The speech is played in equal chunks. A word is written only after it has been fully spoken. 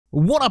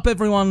What up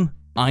everyone,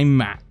 I'm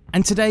Matt,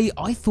 and today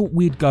I thought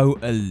we'd go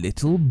a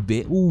little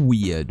bit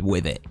weird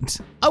with it.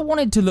 I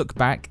wanted to look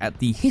back at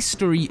the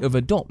history of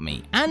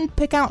AdoptMe and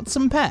pick out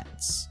some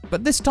pets.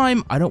 But this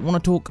time I don't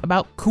want to talk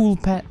about cool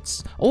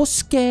pets, or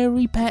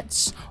scary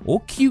pets,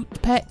 or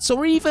cute pets,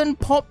 or even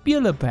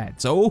popular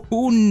pets. Oh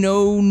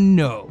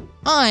no.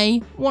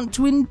 I want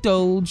to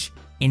indulge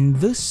in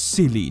the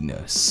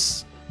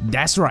silliness.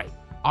 That's right.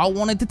 I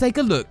wanted to take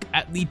a look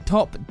at the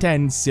top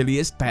 10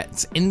 silliest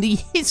pets in the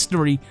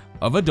history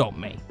of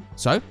AdoptMe.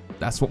 So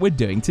that's what we're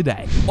doing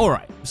today.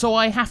 Alright, so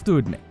I have to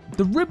admit,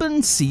 the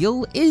ribbon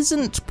seal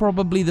isn't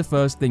probably the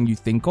first thing you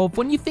think of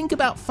when you think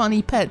about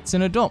funny pets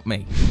in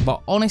AdoptMe.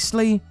 But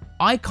honestly,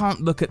 I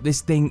can't look at this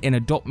thing in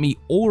AdoptMe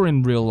or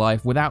in real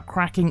life without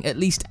cracking at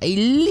least a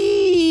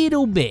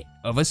little bit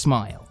of a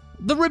smile.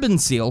 The ribbon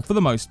seal, for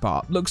the most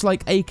part, looks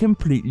like a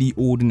completely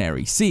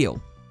ordinary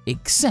seal,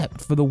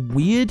 except for the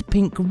weird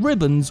pink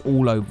ribbons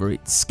all over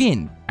its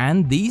skin.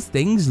 And these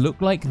things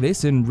look like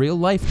this in real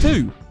life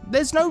too.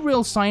 There's no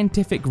real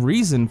scientific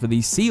reason for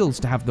these seals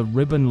to have the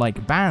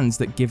ribbon-like bands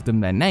that give them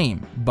their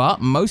name,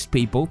 but most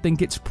people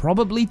think it's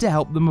probably to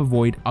help them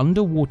avoid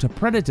underwater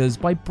predators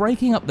by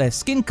breaking up their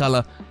skin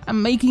color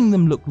and making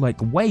them look like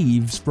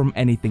waves from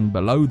anything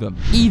below them.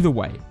 Either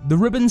way, the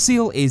ribbon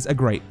seal is a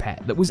great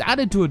pet that was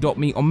added to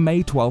AdoptMe on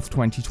May 12,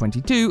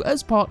 2022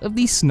 as part of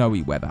the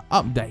Snowy Weather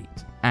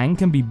update, and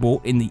can be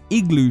bought in the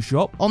Igloo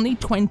shop on the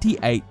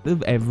 28th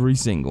of every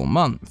single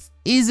month.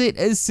 Is it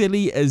as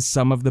silly as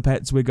some of the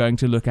pets we're going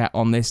to look at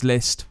on this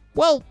list?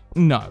 Well,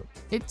 no.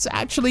 It's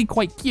actually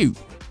quite cute,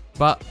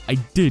 but I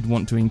did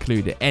want to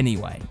include it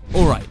anyway.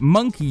 Alright,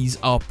 monkeys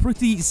are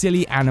pretty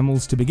silly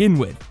animals to begin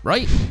with,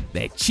 right?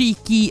 They're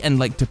cheeky and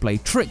like to play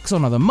tricks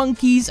on other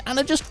monkeys and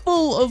are just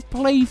full of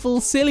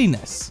playful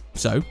silliness.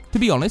 So, to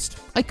be honest,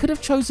 I could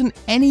have chosen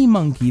any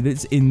monkey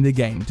that's in the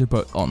game to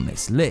put on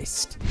this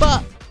list.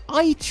 But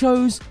I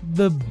chose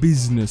the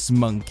business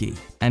monkey.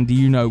 And do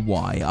you know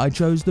why I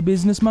chose the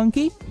business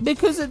monkey?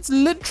 Because it's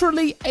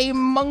literally a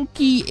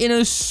monkey in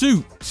a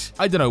suit.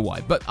 I don't know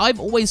why, but I've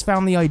always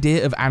found the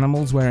idea of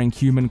animals wearing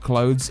human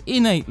clothes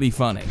innately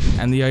funny.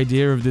 And the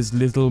idea of this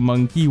little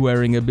monkey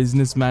wearing a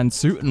businessman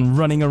suit and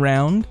running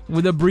around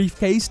with a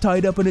briefcase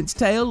tied up in its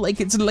tail like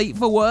it's late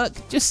for work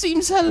just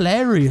seems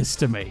hilarious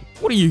to me.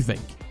 What do you think?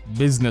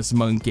 Business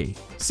monkey.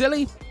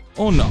 Silly?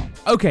 Or not?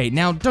 Okay,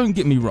 now don't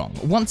get me wrong,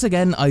 once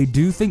again I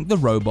do think the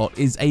robot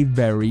is a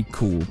very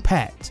cool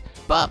pet,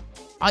 but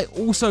I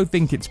also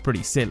think it's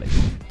pretty silly.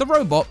 The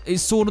robot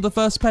is sort of the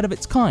first pet of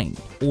its kind.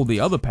 All the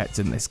other pets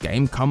in this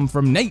game come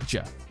from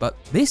nature,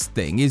 but this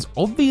thing is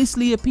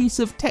obviously a piece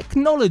of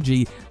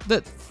technology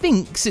that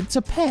thinks it's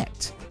a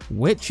pet,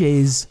 which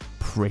is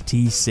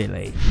pretty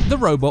silly. The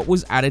robot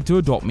was added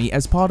to AdoptMe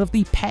as part of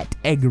the Pet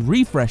Egg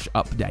Refresh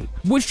update,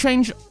 which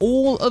changed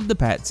all of the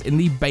pets in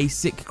the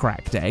basic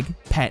cracked egg,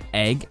 pet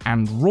egg,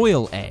 and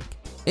royal egg.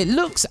 It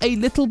looks a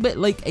little bit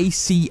like a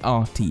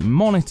CRT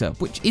monitor,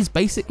 which is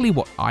basically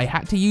what I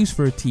had to use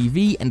for a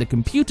TV and a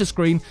computer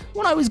screen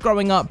when I was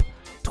growing up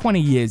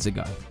 20 years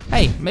ago.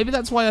 Hey, maybe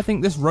that's why I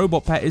think this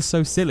robot pet is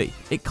so silly.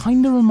 It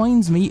kinda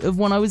reminds me of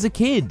when I was a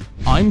kid.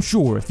 I'm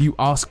sure if you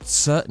asked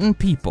certain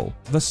people,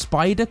 the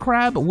spider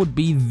crab would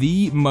be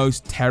the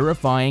most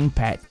terrifying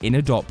pet in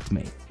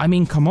AdoptMe. I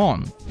mean, come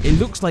on. It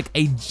looks like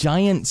a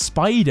giant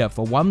spider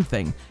for one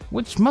thing,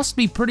 which must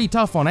be pretty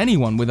tough on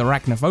anyone with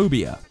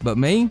arachnophobia. But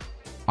me?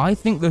 I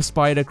think the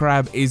spider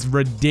crab is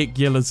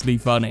ridiculously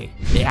funny.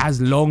 It has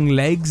long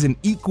legs and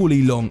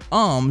equally long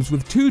arms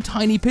with two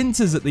tiny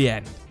pincers at the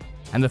end.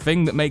 And the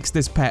thing that makes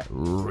this pet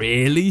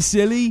really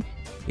silly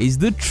is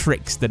the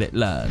tricks that it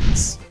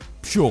learns.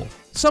 Sure,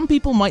 some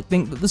people might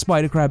think that the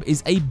spider crab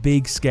is a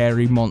big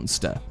scary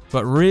monster,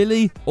 but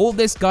really, all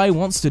this guy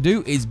wants to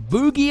do is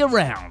boogie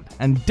around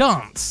and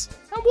dance.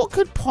 And what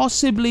could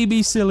possibly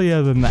be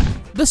sillier than that?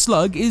 The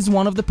slug is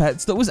one of the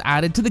pets that was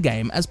added to the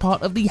game as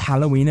part of the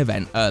Halloween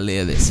event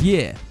earlier this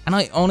year, and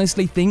I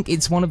honestly think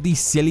it's one of the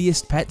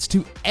silliest pets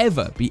to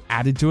ever be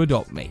added to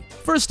AdoptMe.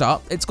 For a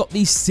start, it's got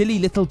these silly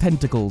little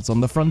tentacles on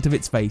the front of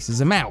its face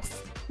as a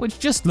mouth, which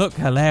just look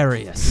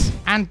hilarious.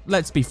 And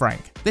let's be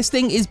frank, this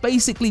thing is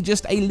basically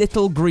just a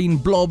little green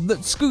blob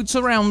that scoots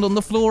around on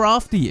the floor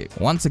after you.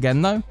 Once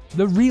again though,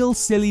 the real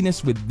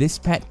silliness with this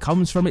pet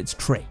comes from its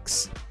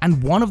tricks.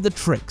 And one of the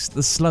tricks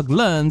the slug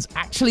learns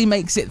actually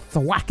makes it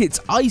thwack its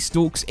eye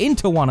stalks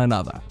into one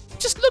another.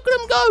 Just look at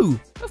him go!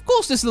 Of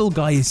course this little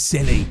guy is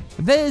silly.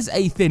 There's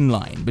a thin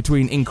line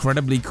between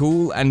incredibly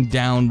cool and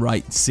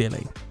downright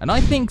silly. And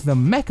I think the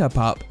Mecha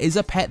Pup is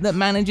a pet that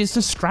manages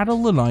to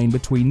straddle the line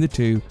between the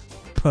two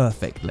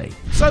perfectly.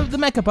 So the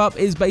Mecha Pup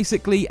is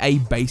basically a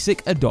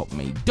basic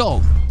AdoptMe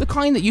dog, the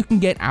kind that you can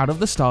get out of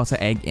the starter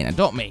egg in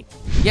AdoptMe.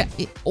 Yet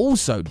it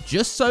also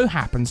just so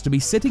happens to be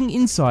sitting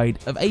inside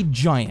of a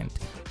giant,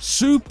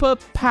 super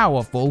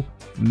powerful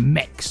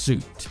mech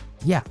suit.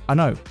 Yeah, I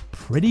know,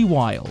 pretty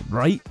wild,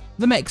 right?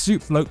 The mech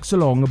suit floats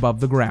along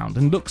above the ground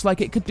and looks like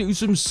it could do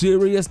some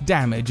serious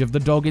damage if the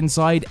dog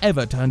inside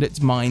ever turned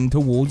its mind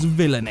towards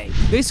villainy.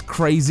 This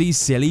crazy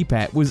silly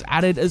pet was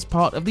added as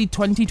part of the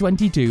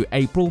 2022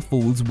 April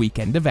Fool's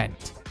Weekend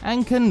event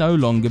and can no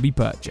longer be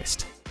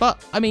purchased.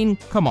 But, I mean,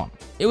 come on.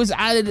 It was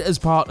added as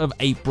part of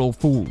April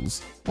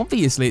Fools.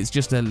 Obviously, it's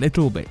just a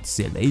little bit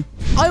silly.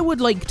 I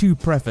would like to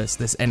preface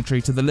this entry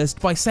to the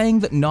list by saying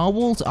that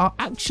narwhals are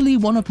actually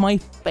one of my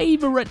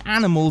favourite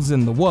animals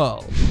in the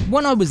world.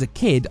 When I was a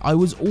kid, I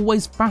was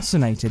always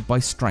fascinated by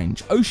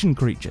strange ocean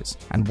creatures,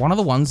 and one of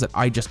the ones that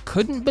I just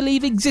couldn't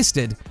believe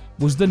existed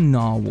was the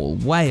narwhal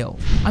whale.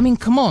 I mean,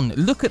 come on,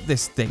 look at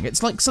this thing.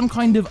 It's like some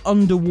kind of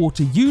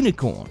underwater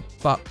unicorn,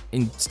 but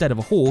instead of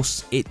a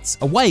horse, it's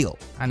a whale,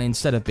 and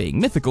instead of being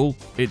mythical,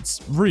 it's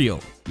real.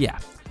 Yeah.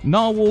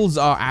 Narwhals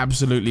are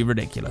absolutely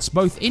ridiculous,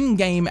 both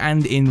in-game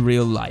and in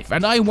real life,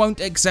 and I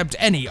won't accept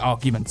any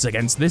arguments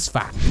against this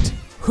fact.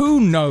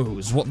 Who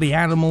knows what the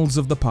animals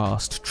of the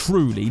past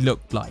truly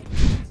looked like?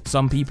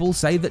 Some people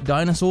say that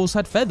dinosaurs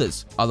had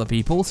feathers, other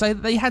people say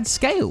that they had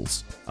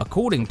scales.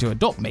 According to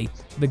AdoptMe,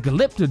 the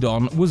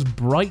Glyptodon was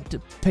bright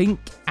pink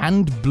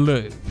and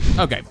blue.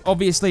 Okay,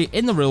 obviously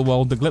in the real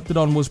world the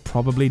Glyptodon was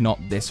probably not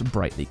this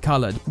brightly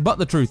coloured, but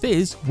the truth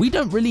is, we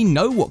don't really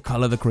know what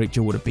colour the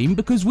creature would have been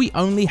because we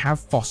only have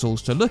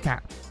fossils to look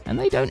at, and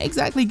they don't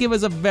exactly give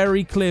us a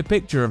very clear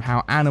picture of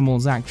how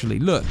animals actually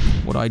look.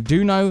 What I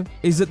do know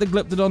is that the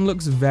Glyptodon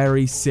looks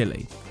very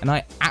silly, and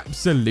I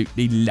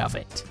absolutely love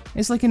it.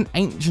 It's like an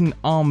ancient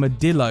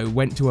armadillo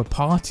went to a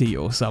party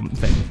or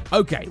something.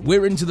 Okay,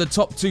 we're into the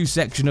top 2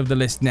 section of the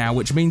list now,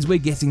 which means we're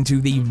getting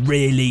to the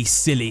really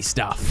silly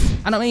stuff.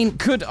 And I mean,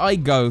 could I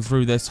go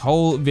through this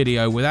whole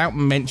video without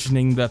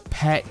mentioning the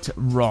pet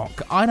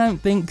rock? I don't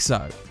think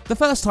so. The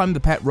first time the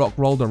pet rock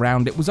rolled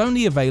around, it was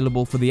only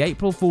available for the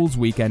April Fool's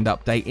Weekend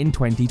update in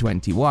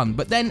 2021,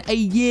 but then a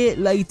year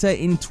later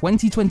in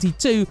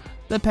 2022,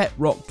 the pet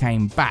rock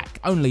came back,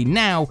 only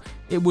now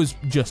it was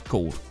just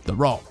called the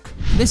rock.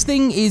 This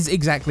thing is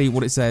exactly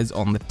what it says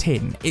on the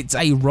tin. It's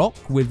a rock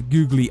with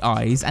googly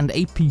eyes and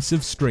a piece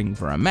of string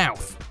for a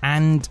mouth.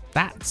 And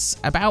that's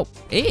about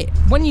it.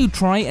 When you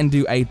try and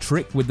do a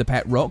trick with the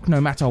pet rock,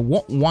 no matter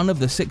what one of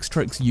the 6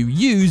 tricks you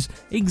use,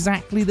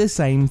 exactly the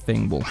same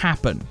thing will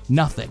happen.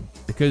 Nothing,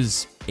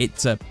 because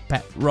it's a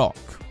pet rock.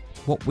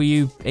 What were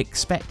you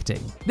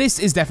expecting? This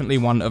is definitely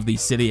one of the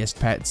silliest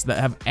pets that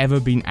have ever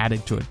been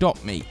added to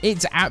AdoptMe.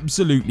 It's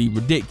absolutely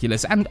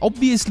ridiculous, and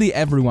obviously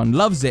everyone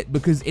loves it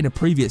because in a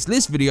previous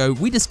list video,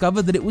 we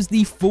discovered that it was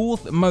the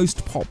 4th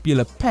most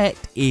popular pet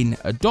in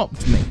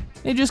AdoptMe.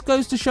 It just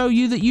goes to show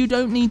you that you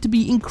don't need to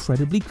be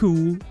incredibly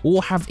cool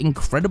or have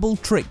incredible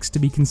tricks to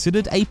be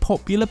considered a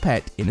popular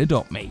pet in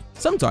AdoptMe.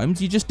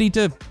 Sometimes you just need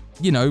to,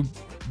 you know,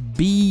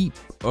 be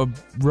a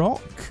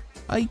rock,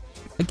 I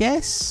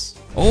guess?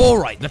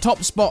 Alright, the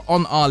top spot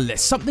on our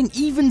list, something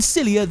even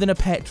sillier than a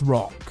pet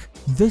rock,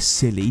 the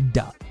silly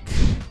duck.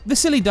 The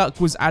silly duck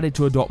was added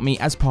to AdoptMe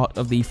as part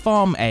of the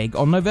farm egg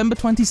on November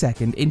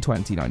 22nd in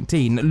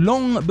 2019,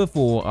 long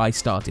before I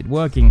started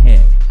working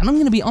here. And I'm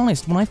going to be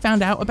honest, when I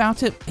found out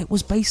about it, it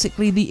was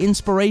basically the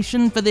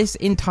inspiration for this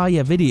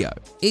entire video.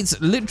 It's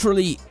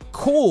literally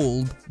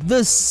called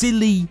the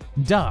silly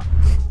duck.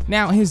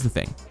 Now here's the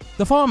thing.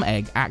 The farm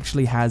egg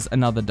actually has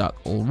another duck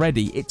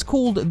already. It's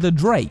called the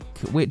drake,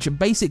 which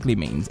basically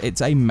means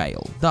it's a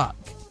male duck.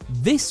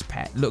 This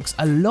pet looks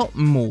a lot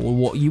more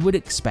what you would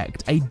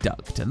expect a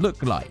duck to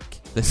look like.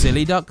 The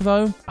silly duck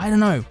though? I don't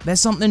know,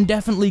 there's something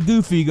definitely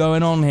goofy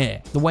going on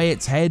here. The way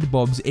its head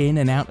bobs in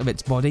and out of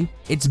its body,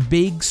 its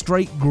big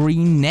straight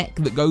green neck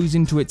that goes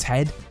into its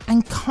head,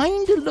 and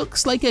kinda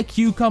looks like a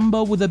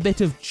cucumber with a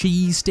bit of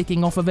cheese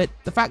sticking off of it.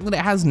 The fact that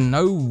it has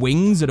no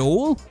wings at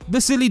all?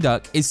 The silly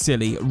duck is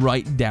silly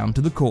right down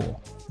to the core,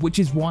 which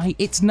is why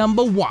it's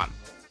number 1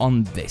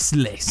 on this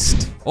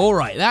list.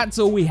 Alright, that's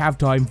all we have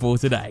time for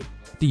today.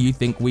 Do you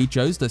think we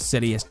chose the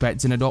silliest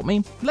pets in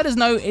AdoptMe? Let us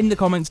know in the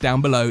comments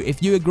down below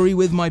if you agree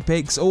with my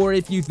picks or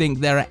if you think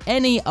there are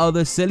any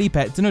other silly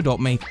pets in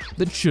AdoptMe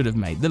that should have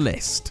made the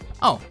list.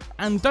 Oh,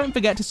 and don't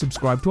forget to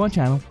subscribe to our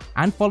channel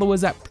and follow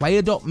us at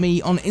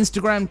PlayAdoptMe on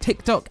Instagram,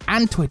 TikTok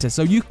and Twitter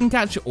so you can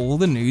catch all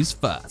the news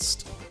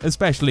first,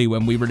 especially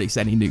when we release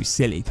any new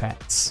silly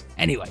pets.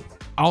 Anyway,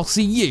 I'll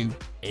see you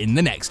in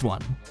the next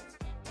one.